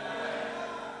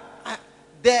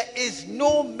 There is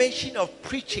no mention of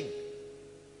preaching.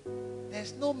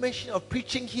 There's no mention of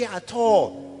preaching here at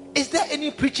all. Is there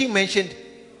any preaching mentioned?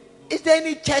 Is there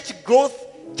any church growth,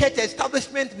 church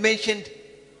establishment mentioned?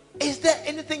 Is there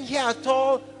anything here at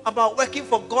all about working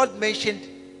for God mentioned?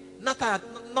 Not at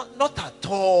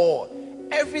all.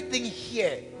 Everything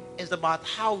here is about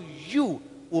how you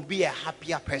will be a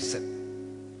happier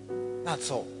person. That's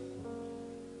all.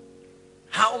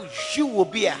 How you will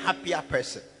be a happier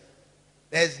person.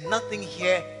 There's nothing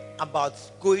here about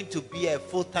going to be a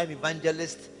full-time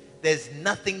evangelist. There's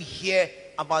nothing here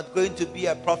about going to be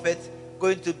a prophet,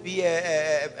 going to be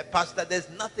a pastor. There's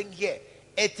nothing here.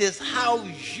 It is how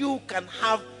you can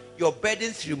have your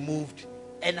burdens removed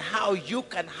and how you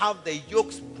can have the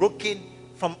yokes broken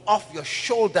from off your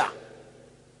shoulder.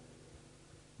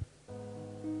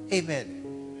 Amen.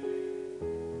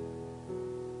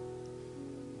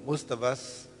 Most of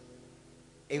us,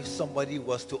 if somebody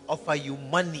was to offer you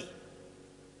money,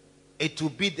 it will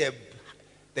be the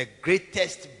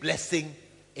greatest blessing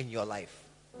in your life.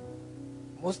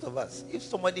 Most of us, if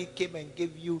somebody came and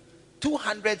gave you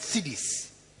 200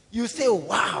 cedis, you say,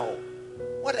 wow,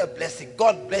 what a blessing.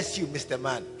 God bless you, Mr.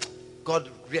 Man. God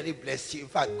really bless you. In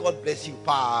fact, God bless you,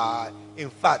 pa. In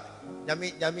fact,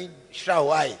 Yami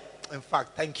Shrawai. In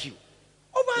fact, thank you.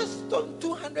 Over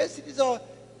 200 cedis or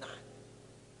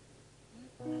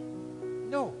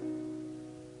no.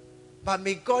 But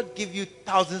may God give you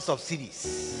thousands of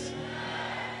cedis.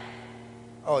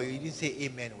 Oh, you didn't say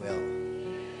amen well.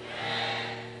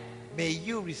 May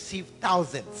you receive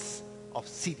thousands of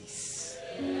cedis.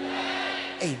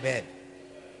 Amen.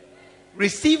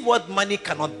 Receive what money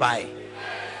cannot buy.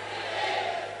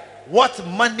 What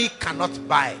money cannot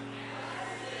buy.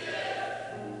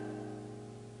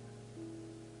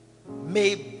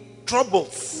 May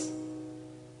troubles.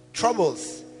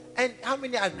 And how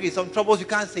many agree? Some troubles you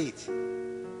can't say it.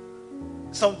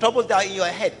 Some troubles that are in your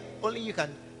head. Only you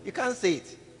can't say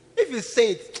it. If you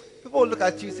say it, people will look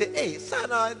at you and say, hey,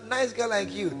 son, a nice girl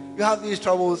like you have these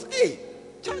troubles. Hey,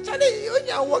 Charlie, when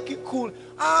you are walking cool.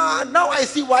 Now I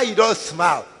see why you don't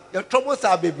smile. Your troubles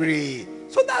are baby.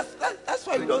 So that's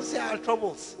why we don't say our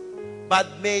troubles.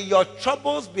 But may your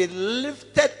troubles be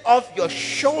lifted off your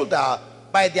shoulder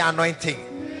by the anointing.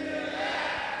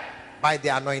 By the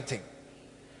anointing.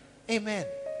 Amen.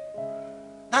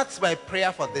 That's my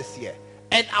prayer for this year.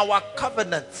 And our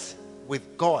covenant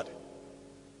with God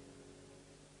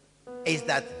is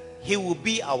that He will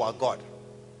be our God.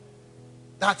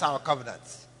 That's our covenant.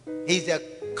 He's a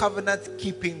covenant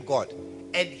keeping God.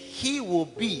 And He will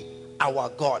be our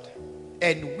God.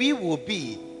 And we will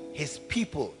be His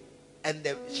people and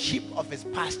the sheep of His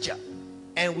pasture.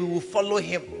 And we will follow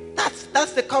Him.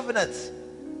 That's the covenant.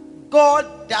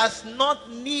 God does not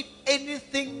need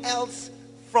anything else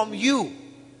from you.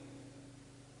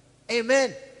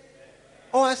 Amen.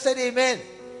 Oh, I said amen.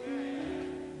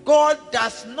 God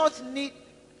does not need.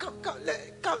 Come.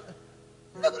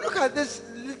 Look at this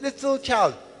little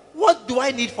child. What do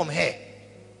I need from her?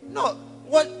 No.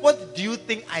 What do you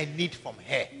think I need from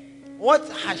her? What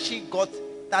has she got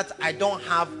that I don't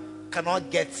have, cannot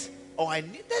get, or I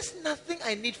need? There's nothing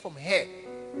I need from her.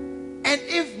 And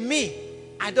if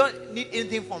I don't need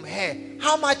anything from her,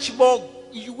 how much more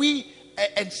we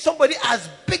and somebody as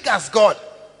big as God?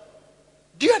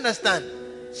 Do you understand?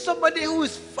 Somebody who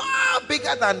is far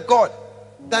bigger than God,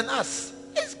 than us,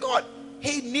 is God.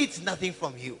 He needs nothing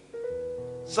from you.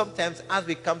 Sometimes as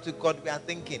we come to God, we are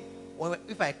thinking,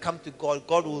 if I come to God,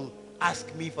 God will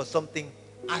ask me for something,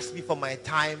 ask me for my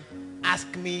time, ask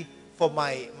me for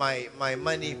my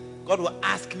money. God will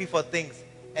ask me for things.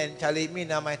 And Charlie, me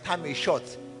now, my time is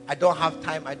short. I don't have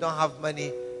time. I don't have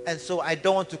money. And so I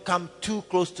don't want to come too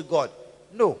close to God.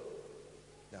 No.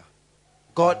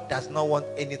 God does not want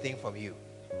anything from you.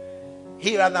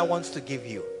 He rather wants to give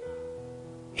you.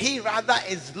 He rather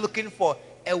is looking for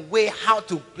a way how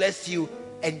to bless you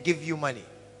and give you money.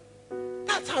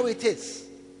 That's how it is.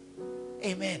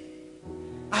 Amen.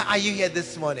 Are you here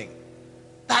this morning?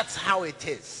 That's how it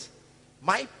is.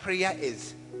 My prayer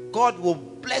is God will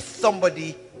bless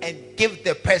somebody and give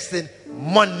the person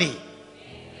money.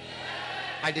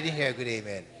 I didn't hear a good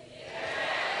amen.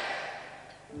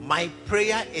 My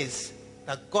prayer is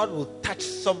that God will touch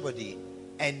somebody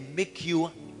and make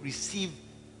you receive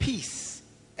peace,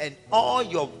 and all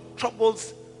your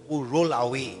troubles will roll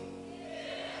away.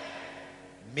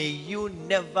 May you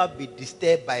never be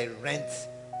disturbed by rent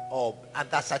or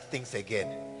other such things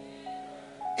again.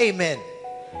 Amen.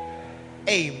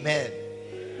 Amen.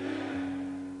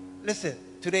 Listen,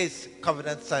 today is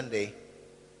Covenant Sunday,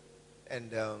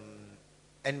 and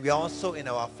we're also in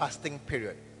our fasting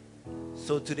period.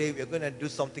 So today we're going to do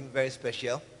something very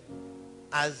special.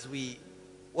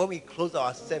 When we close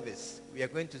our service, we are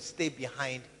going to stay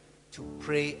behind to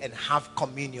pray and have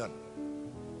communion.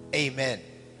 Amen.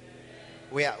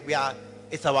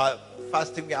 It's our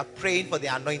fasting. We are praying for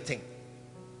the anointing.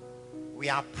 We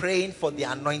are praying for the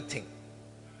anointing.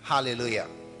 Hallelujah.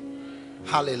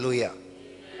 Hallelujah.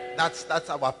 That's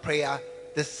our prayer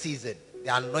this season.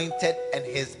 The anointed and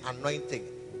his anointing.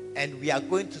 And we are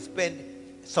going to spend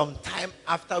some time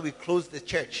after we close the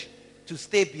church to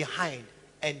stay behind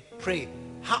and pray.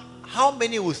 How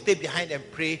many will stay behind and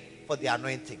pray for the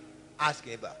anointing? Ask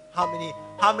neighbor.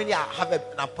 How many have an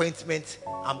appointment?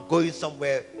 I'm going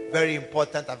somewhere very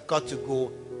important. I've got to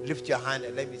go. Lift your hand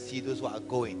and let me see those who are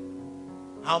going.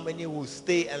 How many will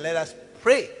stay and let us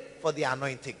pray for the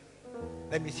anointing?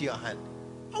 Let me see your hand.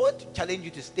 I want to challenge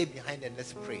you to stay behind and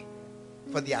let's pray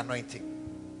for the anointing.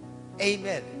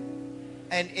 Amen.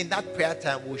 And in that prayer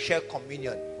time, we'll share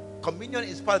communion. Communion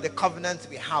is part of the covenant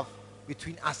we have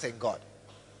between us and God.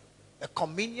 The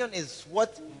communion is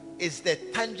what is the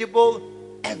tangible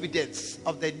evidence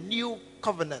of the new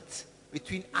covenant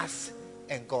between us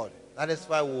and God. That is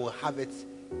why we will have it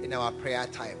in our prayer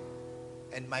time.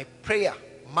 And my prayer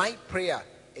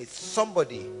is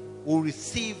somebody will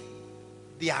receive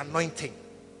the anointing.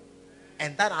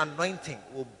 And that anointing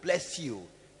will bless you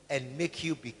and make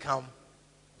you become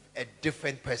a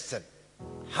different person.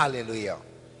 Hallelujah.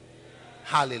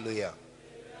 Hallelujah.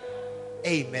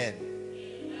 Amen.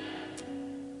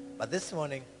 But this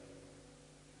morning,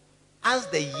 as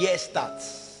the year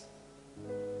starts,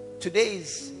 today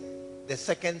is the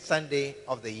second Sunday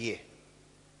of the year.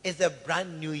 It's a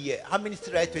brand new year. How many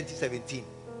still write 2017?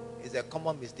 It's a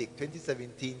common mistake.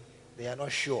 2017, they are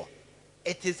not sure.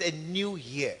 It is a new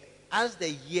year. As the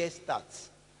year starts,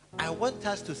 I want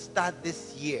us to start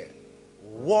this year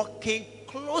walking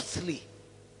closely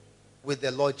with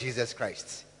the Lord Jesus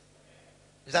Christ.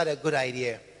 Is that a good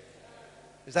idea?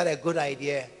 Is that a good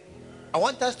idea? I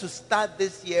want us to start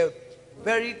this year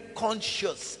very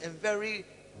conscious and very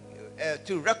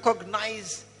to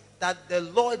recognize that the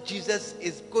Lord Jesus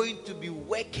is going to be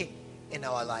working in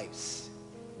our lives.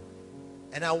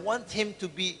 And I want him to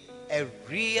be a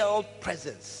real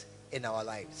presence in our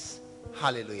lives.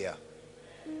 Hallelujah.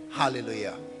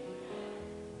 Hallelujah.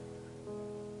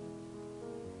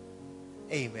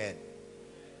 Amen.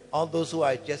 All those who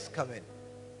are just coming,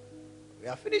 we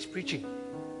are finished preaching.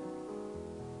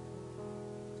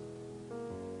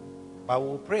 But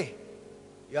we'll pray.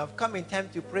 You have come in time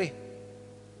to pray.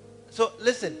 So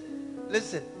listen.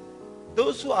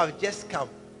 Those who have just come,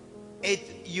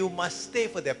 you must stay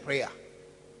for the prayer.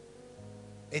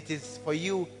 It is for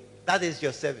you. That is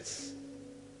your service.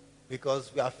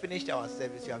 Because we have finished our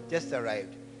service. You have just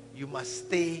arrived. You must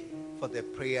stay for the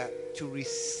prayer to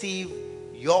receive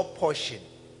your portion,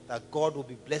 that God will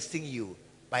be blessing you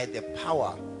by the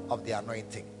power of the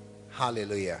anointing.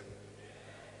 Hallelujah.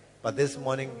 But this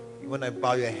morning, you want to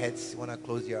bow your heads, you want to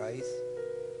close your eyes.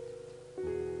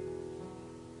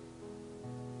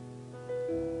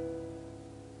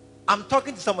 I'm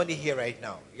talking to somebody here right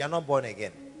now. You're not born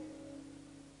again.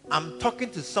 I'm talking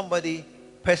to somebody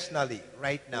personally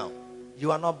right now.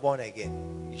 You are not born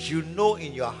again. You know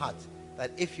in your heart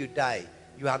that if you die,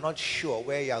 you are not sure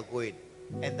where you are going,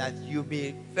 and that you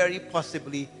may very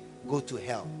possibly go to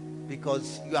hell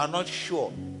because you are not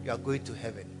sure you are going to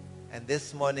heaven. And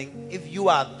this morning, if you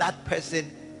are that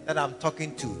person that I'm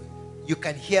talking to, you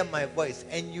can hear my voice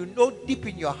and you know deep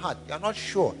in your heart you are not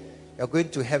sure you're going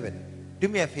to heaven. Do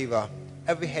me a favor,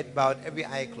 every head bowed, every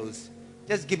eye closed,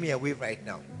 just give me a wave right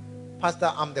now.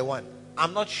 Pastor, I'm the one.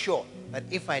 I'm not sure that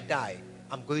if I die,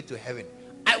 I'm going to heaven.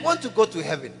 I want to go to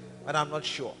heaven, but I'm not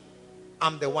sure.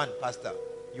 I'm the one, Pastor.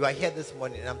 You are here this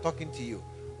morning and I'm talking to you.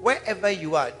 Wherever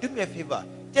you are, do me a favor.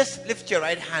 Just lift your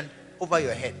right hand over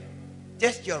your head.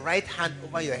 Just your right hand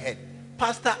over your head.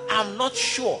 Pastor, I'm not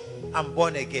sure I'm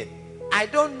born again. I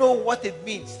don't know what it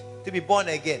means to be born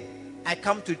again. I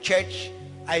come to church.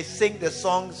 I sing the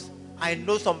songs. I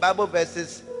know some Bible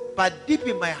verses. But deep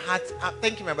in my heart,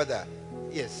 thank you, my brother.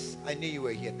 Yes, I knew you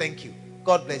were here. Thank you.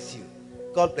 God bless you.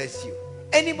 God bless you.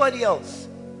 Anybody else?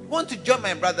 You want to join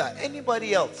my brother?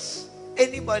 Anybody else?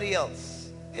 Anybody else?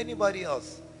 Anybody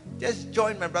else? Just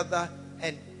join my brother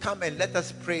and come and let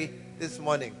us pray this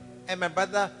morning. And my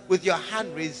brother, with your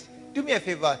hand raised, do me a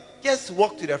favor. Just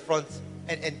walk to the front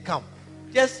and come.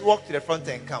 Just walk to the front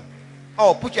and come.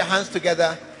 Oh, put your hands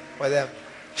together for them.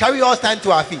 Shall we all stand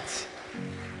to our feet?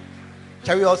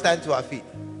 Shall we all stand to our feet?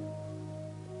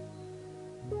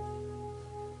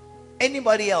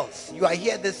 Anybody else? You are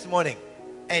here this morning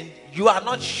and you are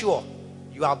not sure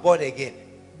you are born again.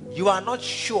 You are not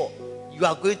sure you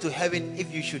are going to heaven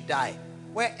if you should die.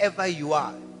 Wherever you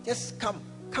are, just come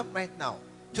right now.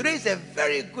 Today is a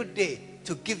very good day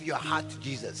to give your heart to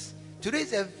Jesus. Today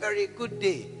is a very good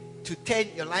day to turn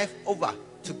your life over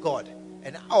to God.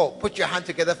 And put your hand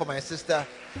together for my sister.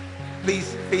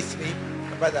 Please face me,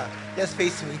 my brother. Just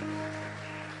face me.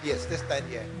 Yes, let's stand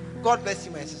here. God bless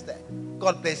you, my sister.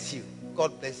 God bless you.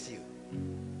 God bless you.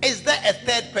 Is there a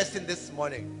third person this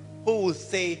morning who will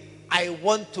say, I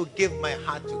want to give my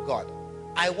heart to God?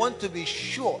 I want to be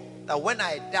sure that when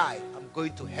I die, I'm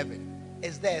going to heaven.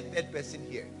 Is there a third person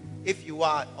here? If you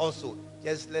are also,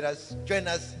 just join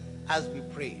us as we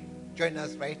pray. Join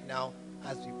us right now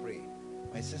as we pray.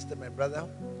 My sister, my brother,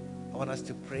 I want us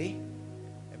to pray.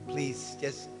 And please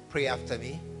just pray after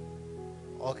me.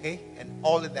 Okay? And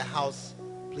all in the house,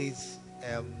 please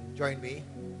join me.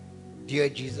 Dear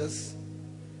Jesus,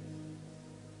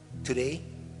 today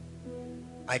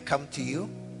I come to you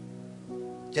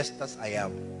just as I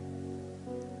am.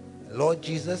 Lord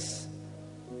Jesus,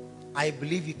 I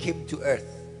believe you came to earth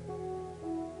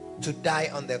to die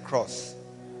on the cross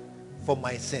for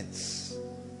my sins.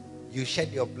 You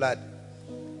shed your blood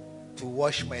to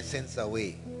wash my sins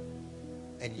away.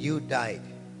 And you died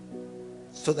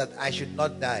so that I should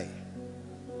not die,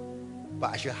 but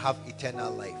I should have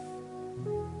eternal life.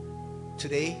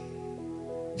 Today,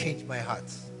 change my heart.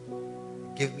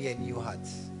 Give me a new heart.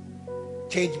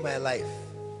 Change my life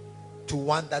to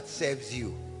one that serves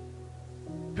you.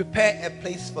 Prepare a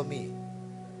place for me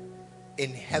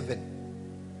in heaven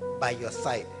by your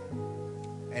side,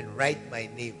 and write my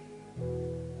name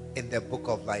in the book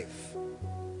of life.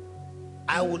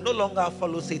 I will no longer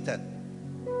follow Satan,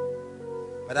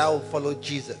 but I will follow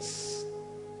Jesus.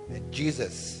 And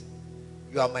Jesus,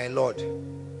 you are my Lord,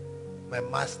 my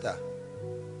Master,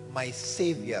 my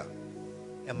Savior,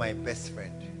 and my best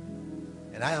friend.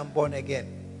 And I am born again.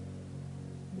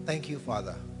 Thank you,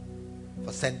 Father,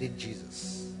 for sending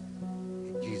Jesus.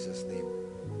 In Jesus' name,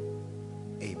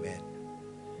 amen.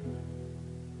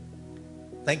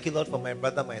 Thank you, Lord, for my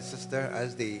brother, my sister,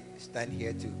 as they stand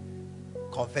here to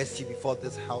confess you before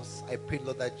this house. I pray,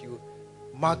 Lord, that you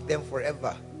mark them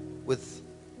forever with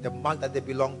the mark that they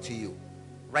belong to you.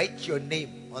 Write your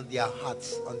name on their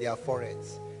hearts, on their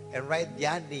foreheads, and write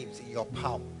their names in your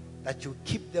palm, that you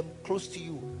keep them close to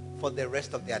you for the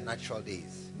rest of their natural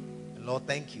days. And Lord,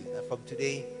 thank you that from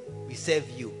today we serve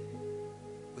you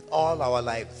with all our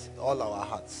lives, with all our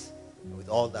hearts, and with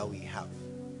all that we have.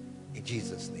 In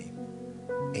Jesus' name,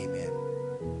 amen.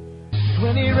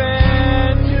 When he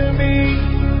ran to me,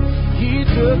 he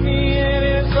took me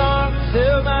in his arms,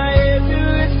 held my head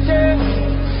to his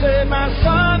chest, said, my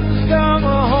son's come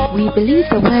home. We believe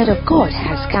the word of God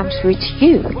has come through to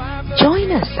you.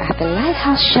 Join us at the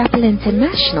Lighthouse Chapel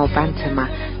International, Bantama,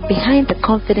 behind the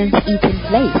Confidence Eating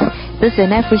Place. This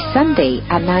is every Sunday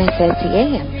at 9:30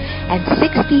 a.m. and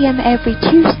 6 p.m. every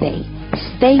Tuesday.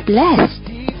 Stay blessed.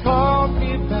 He called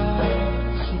me back.